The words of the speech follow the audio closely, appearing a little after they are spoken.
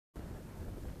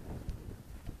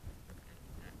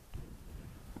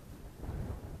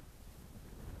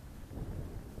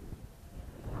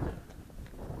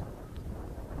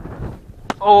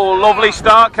Oh, lovely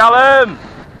start, Callum.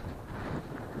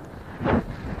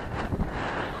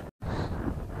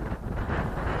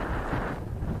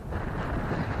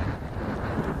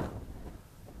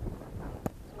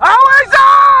 Oh, is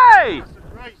he?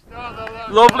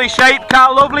 Lovely shape,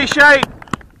 Cal, lovely shape.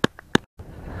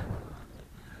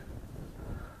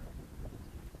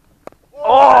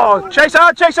 Oh, chase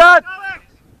hard, chase hard.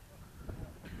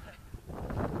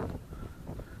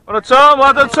 Well done, Tom,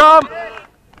 well done, Tom.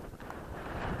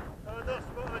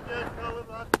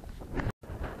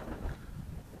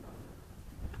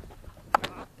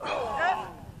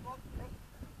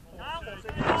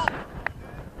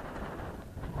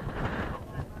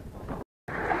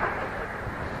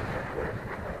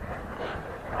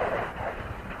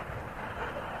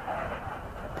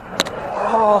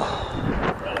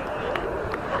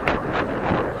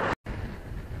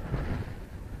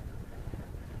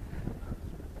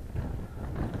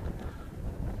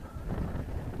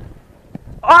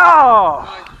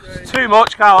 Oh, it's too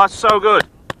much, Cal, that's so good.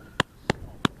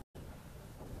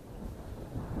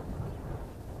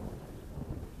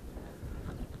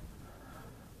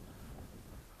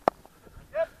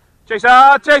 Chase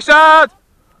hard, chase hard.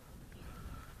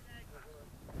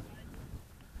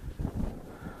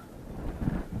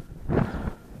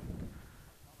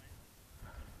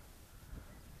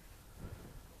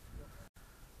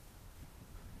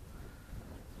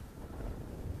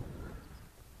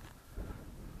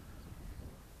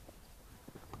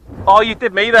 Oh, you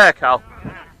did me there, Cal.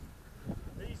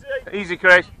 Easy. Easy,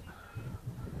 Chris.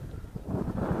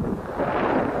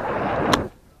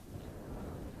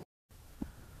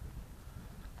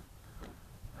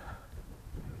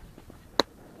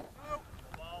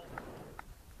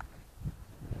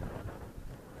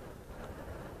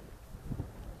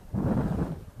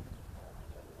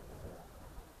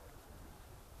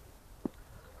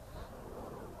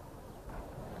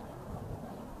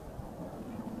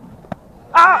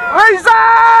 Ah, Leese!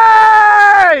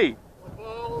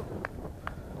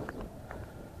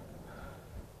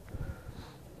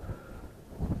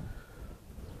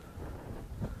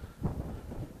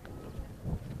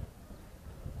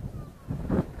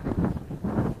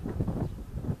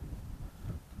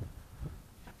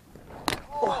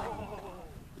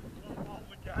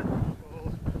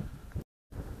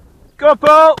 Go on,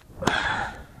 Paul!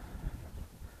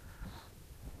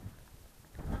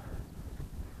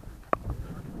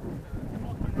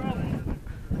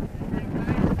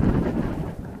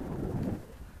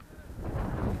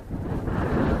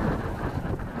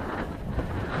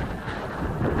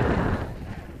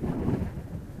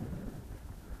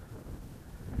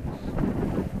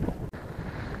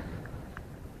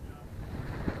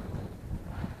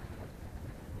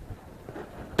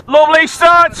 Lovely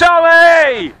start,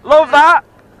 Tommy! Love that!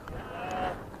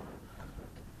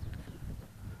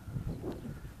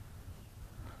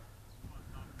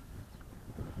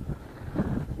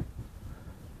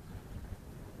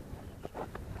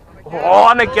 Oh,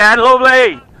 and again,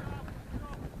 lovely!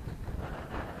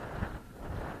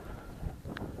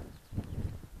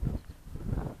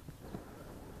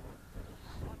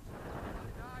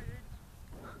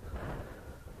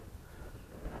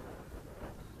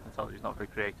 I told you he's not very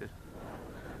creative.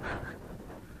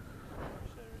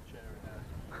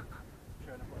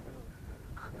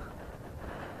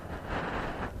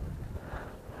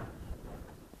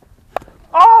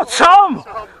 Oh, Tom!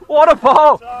 What a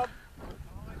ball!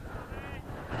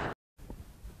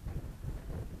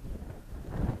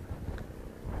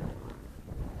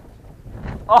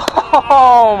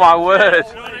 Oh my word!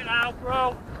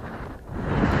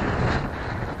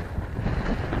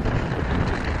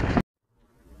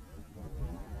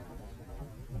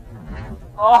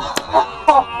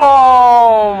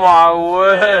 Oh my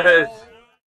word!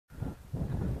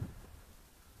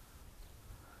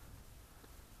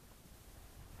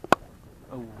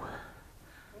 Oh.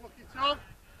 Lucky Tom,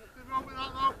 nothing wrong with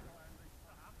that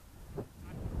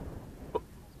though.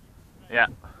 Yeah.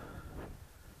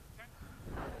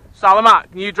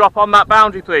 Salamat, can you drop on that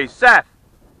boundary please? Saif,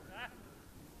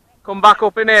 come back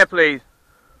up in here please.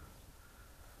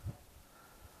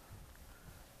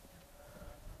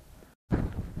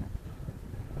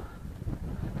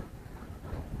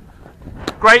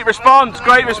 Great response,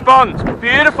 great response.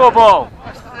 Beautiful ball.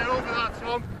 Stay over that,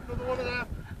 Tom. Another one of them.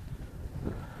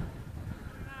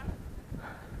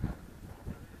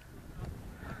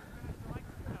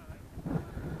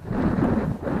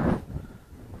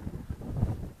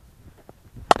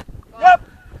 Yep.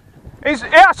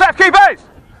 Yeah, Saif, keep it.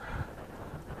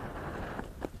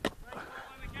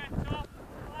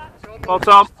 Well,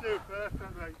 Tom.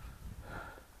 Perfect, mate.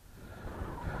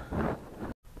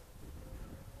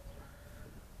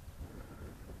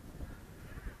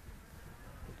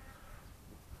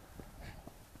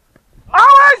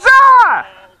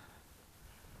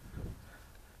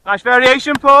 Nice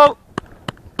variation, Paul.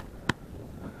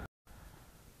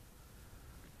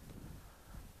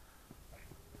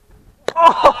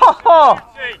 Oh!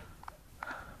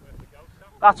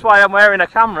 That's why I'm wearing a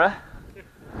camera.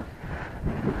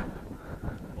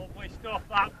 Lovely stuff,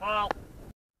 that, Paul.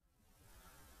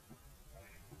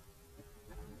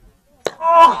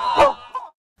 Oh!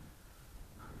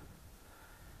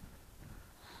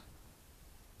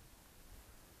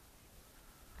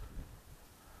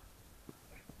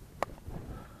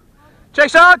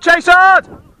 Chase hard, chase hard!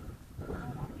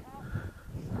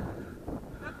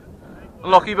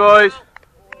 Unlucky, boys.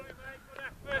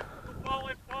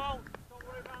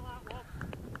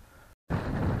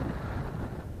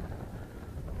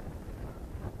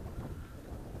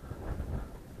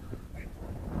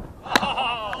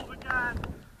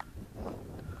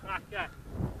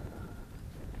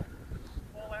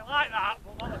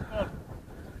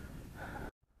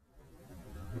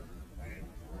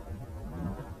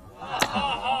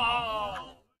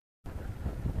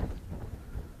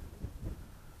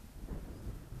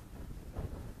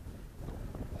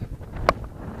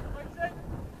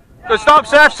 Good stop,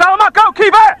 Saif. Salamat, go,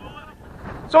 keep it!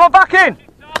 Someone back in.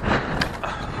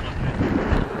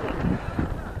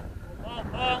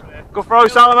 Good throw,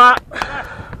 Salamat.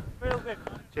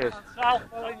 Cheers.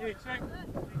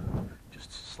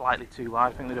 Just slightly too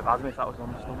wide. I think they'd have had him if that was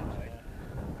on the stumps.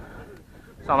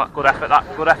 Salamat, good effort,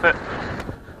 that. Good effort.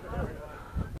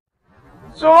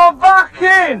 Someone back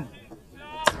in!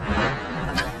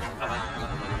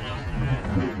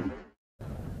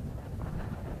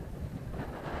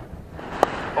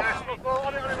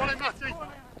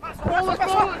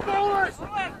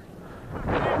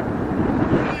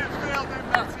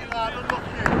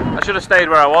 I should have stayed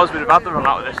where I was, we'd have had the run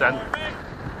out of this end.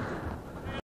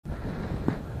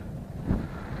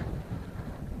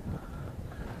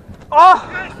 Oh!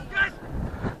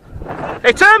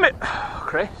 Hey, turn it! Oh,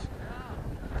 Chris.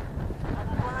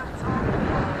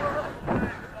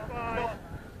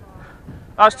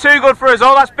 That's too good for us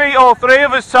all. That's beat all three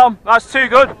of us, Tom. That's too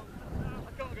good.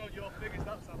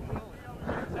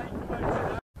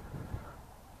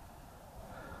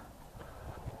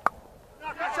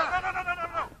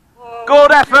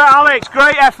 Good effort, Alex.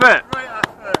 Great effort. Great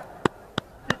effort.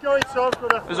 Keep going, Tom.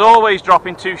 Good effort. As always,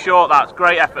 dropping too short. That's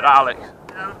great effort, Alex.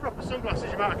 Yeah, with proper sunglasses,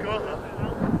 you might have caught that.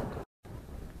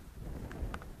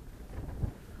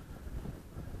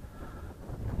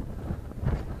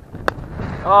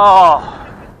 Oh,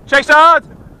 chase hard.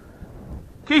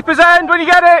 Keeper's end when you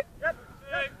get it. Yep.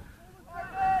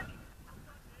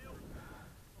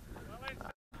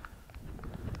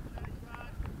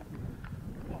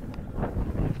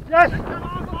 Yes.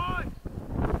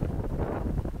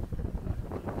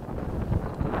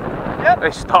 Yep.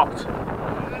 They stopped.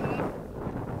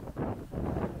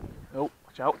 Oh,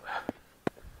 watch out.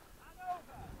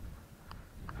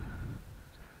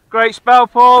 Great spell,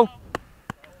 Paul.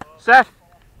 Saif,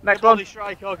 next one.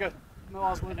 Strike, Hogger.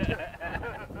 No, Give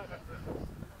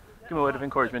him a word of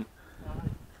encouragement.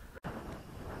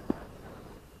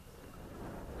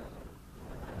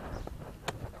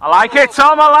 I like it,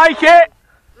 Tom, I like it!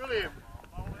 Brilliant.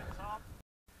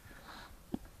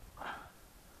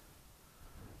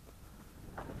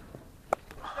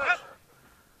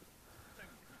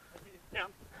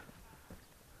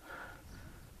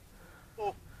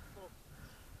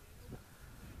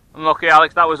 Unlucky,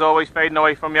 Alex, that was always fading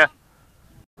away from you.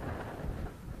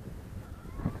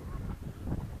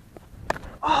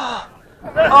 Oh!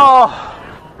 Oh!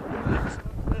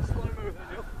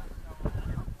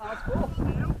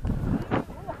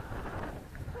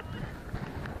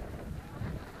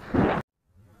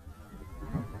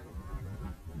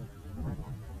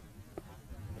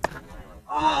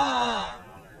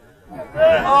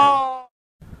 Oh!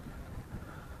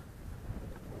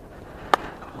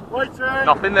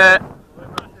 Nothing there.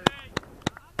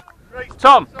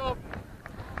 Tom!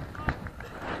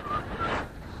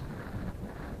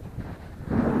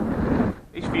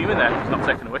 He's fuming there, he's not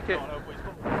taking a wicket.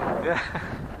 Yeah.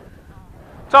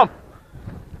 Tom!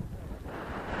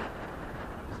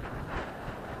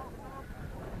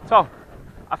 Tom,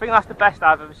 I think that's the best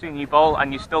I've ever seen you bowl,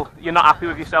 and you're not happy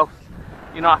with yourself.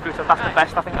 You're not happy with yourself. That's the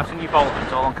best I think I've seen you bowl, and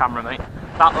it's all on camera, mate.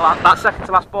 That second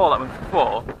to last ball that went for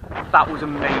 4, that was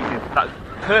amazing. That was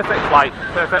perfect flight,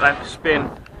 perfect length,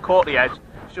 spin, caught the edge.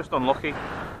 It's just unlucky.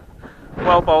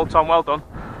 Well bowled, Tom, well done.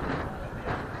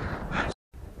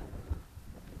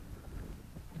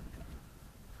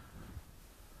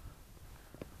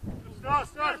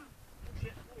 Start.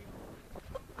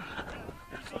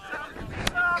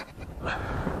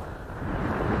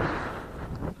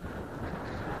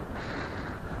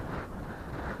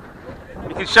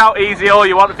 Be can shout easy all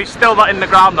you want. If he's still not in the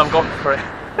ground, I'm going for it.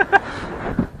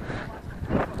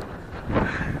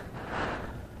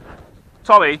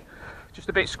 Tommy, just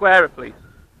a bit squarer, please.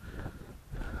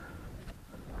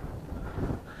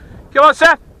 Come on,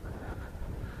 Saif.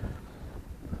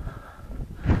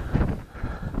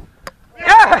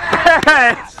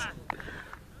 Yes!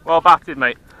 Well batted,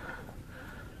 mate.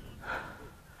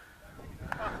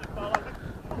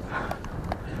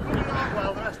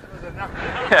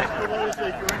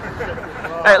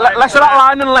 Hey, less of that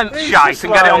line and length shite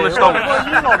and get it on the stump.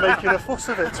 Well, you're not making a fuss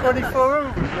of it. 24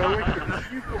 overs, no wicket.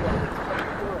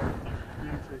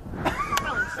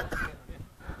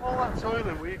 All that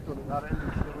toiling we've done at that end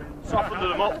of the wind. Softened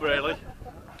them up, really.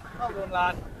 Well done,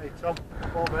 lad. Hey, Tom.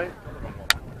 Ball, mate.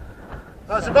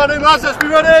 That's the batting, lads. Let's be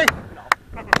ready.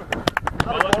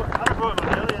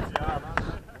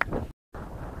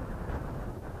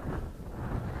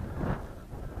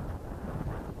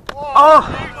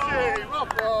 Oh!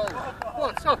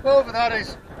 What top over that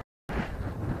is.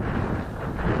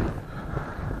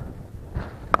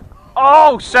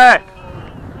 Oh, Saif!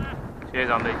 Cheers,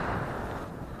 Andy.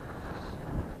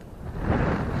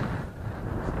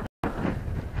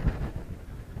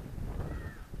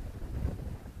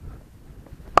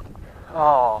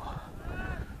 Oh,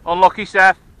 unlucky,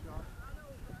 Saif.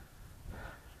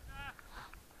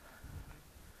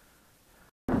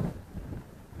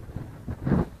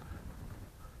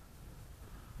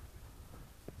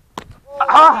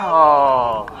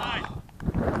 Oh,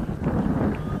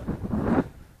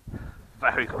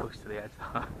 very close to the edge.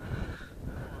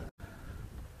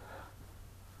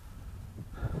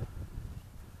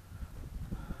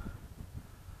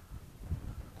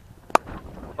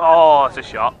 Oh, it's a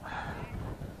shot.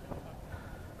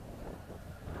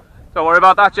 Don't worry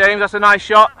about that, James. That's a nice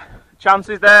shot.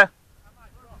 Chances there.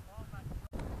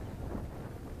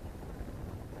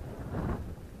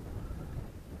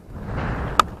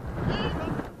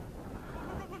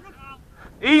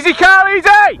 Easy, Carl,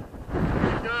 easy!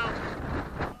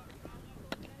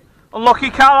 Unlucky,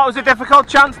 Carl. That was a difficult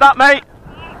chance, that, mate.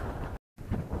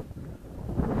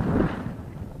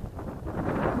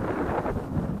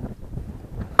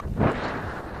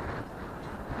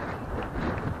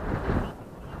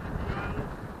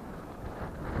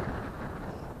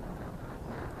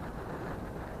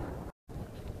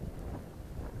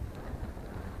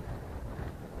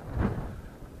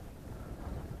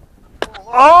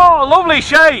 Oh, lovely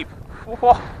shape!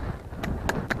 Whoa.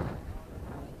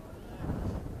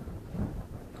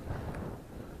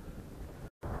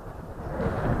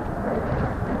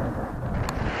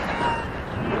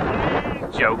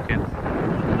 Joking.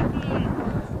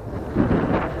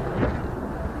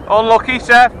 Unlucky,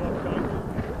 Saif.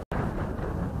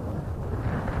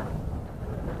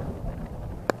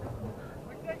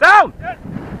 Down!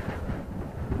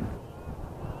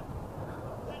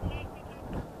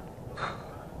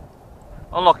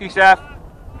 Unlucky, Saif.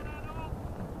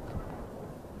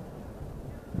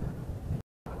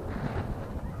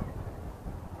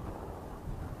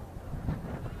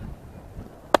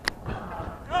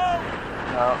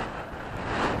 No.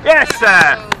 Yes,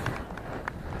 Saif.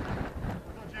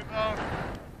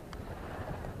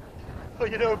 I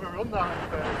thought you'd overrun that.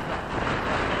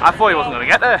 I thought he wasn't going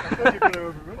to get there. I thought you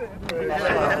were going to overrun it.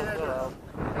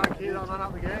 Can't keep that man out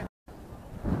of the game.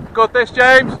 Good this,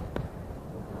 James.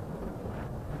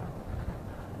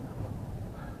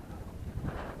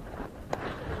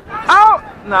 Oh!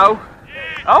 No.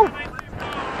 Oh!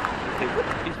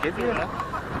 He's giving you.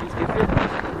 He's giving you.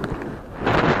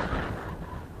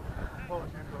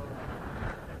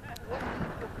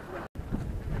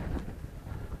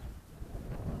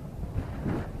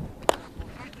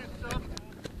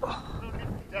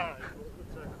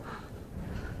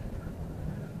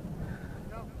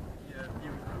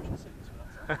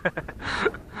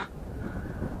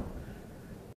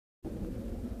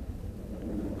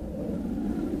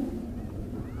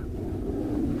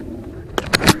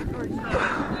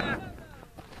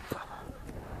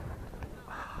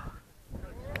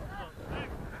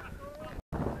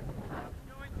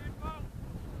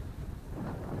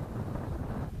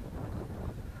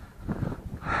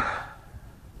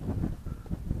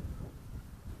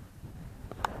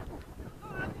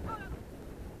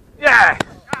 Yeah!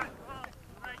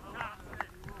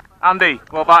 Andy,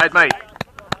 well batted, mate.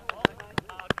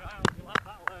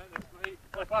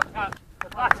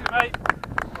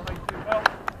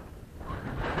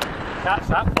 Catch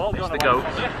that ball. It's the goat.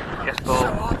 Yes, ball.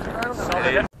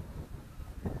 It is.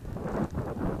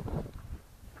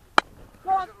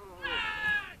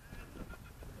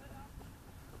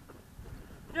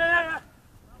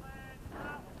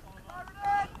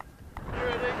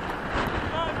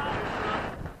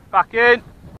 Back in.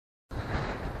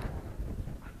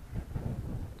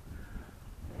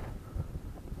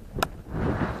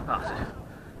 That's it.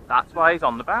 That's why he's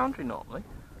on the boundary normally.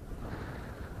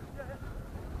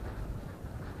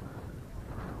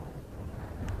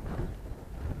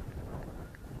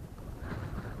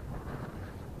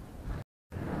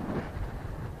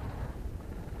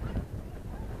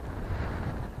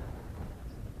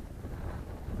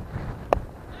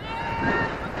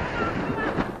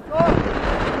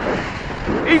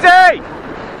 Easy!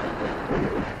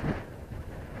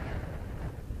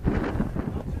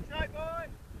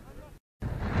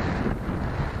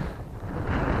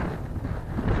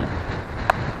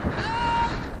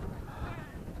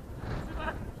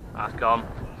 That's gone.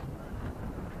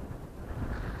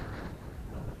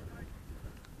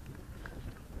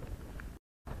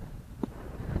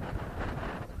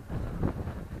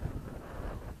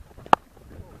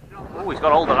 Oh, he's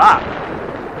got hold of that.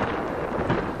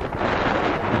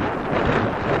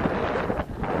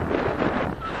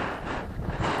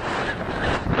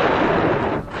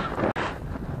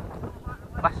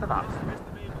 Less of that.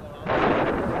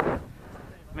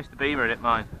 Mr. Beamer hit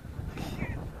mine.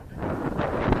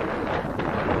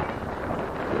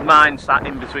 Mine sat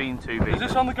in between two Beamers. Is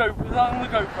this on the GoPro? Is that on the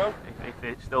GoPro? If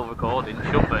it's still recording, it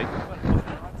should be.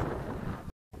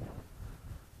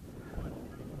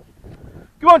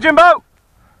 Come on, Jimbo!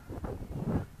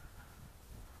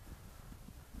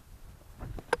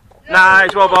 Yeah.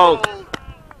 Nice, well bowled.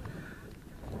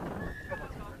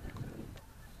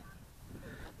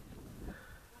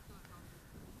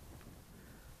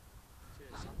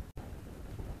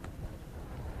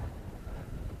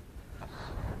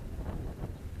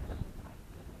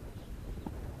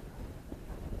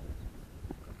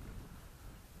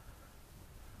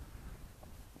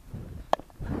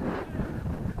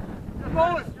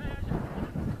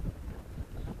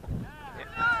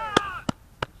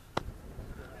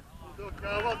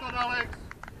 Well done, Alex.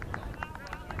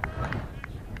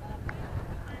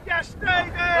 Yes, Davey!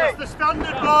 That's the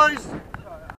standard, boys.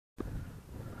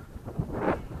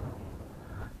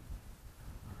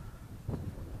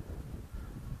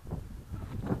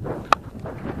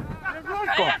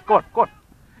 Go on, go on, go on.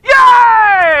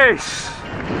 Yes!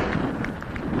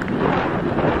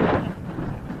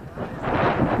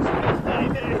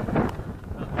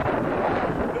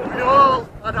 We all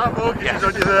had our focuses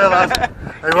on you there, lads.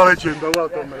 Hey, well, Jimbo, well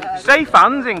done, mate. Safe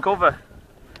hands in cover.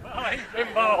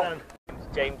 Jimbo!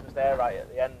 James was there right at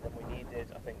the end and we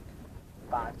needed, I think,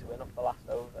 5 to win off the last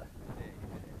over.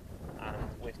 And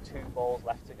with 2 balls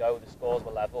left to go, the scores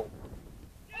were level.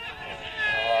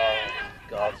 Oh,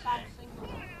 God.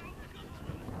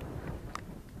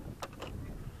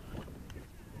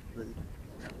 It's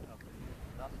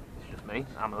just me,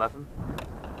 I'm 11.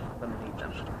 Let me need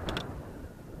them.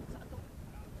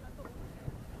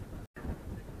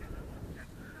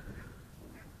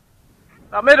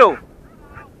 That middle!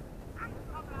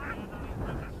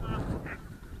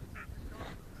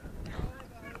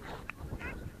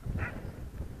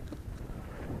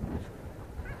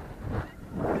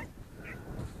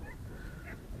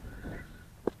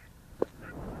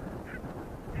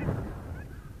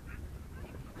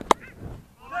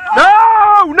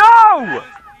 No! No!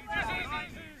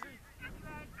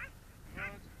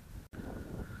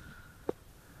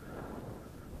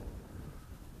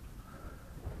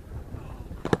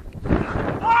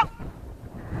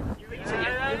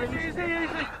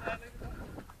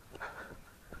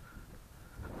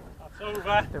 That's over.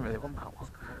 I don't really want that one.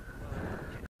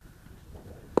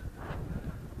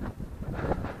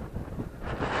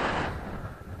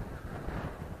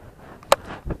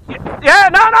 Yeah,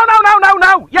 no, no, no, no, no,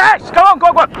 no! Yes! Go on, go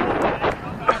on, go on!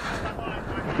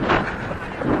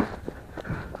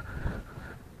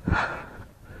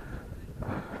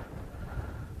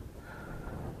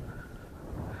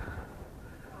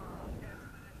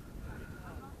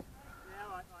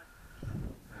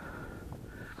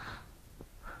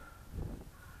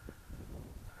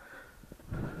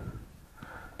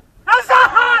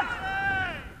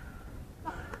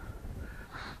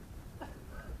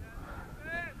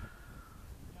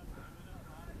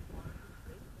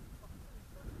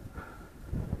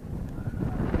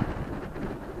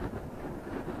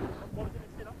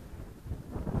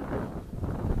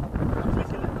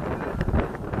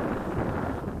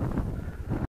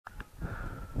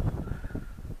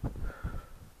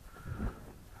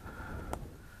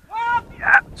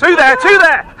 Two there, 2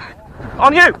 there!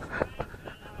 On you!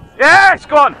 Yes,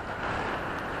 go on!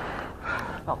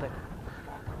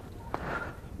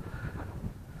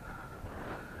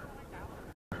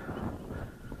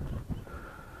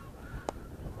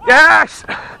 Yes!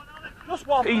 Just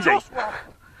one, Easy. just one.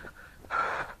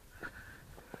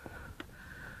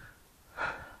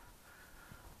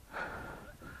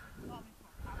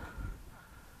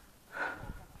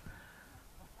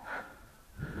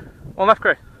 One left,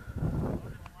 Chris.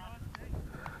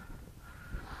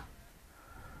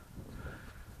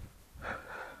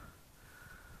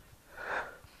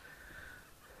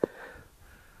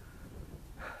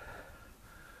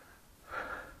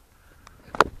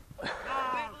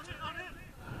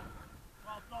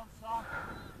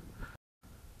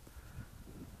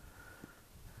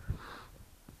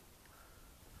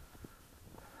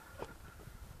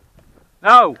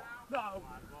 No! No!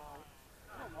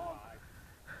 Come on.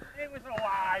 It was a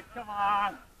wide, come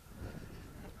on.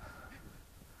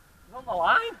 It's on the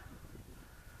line.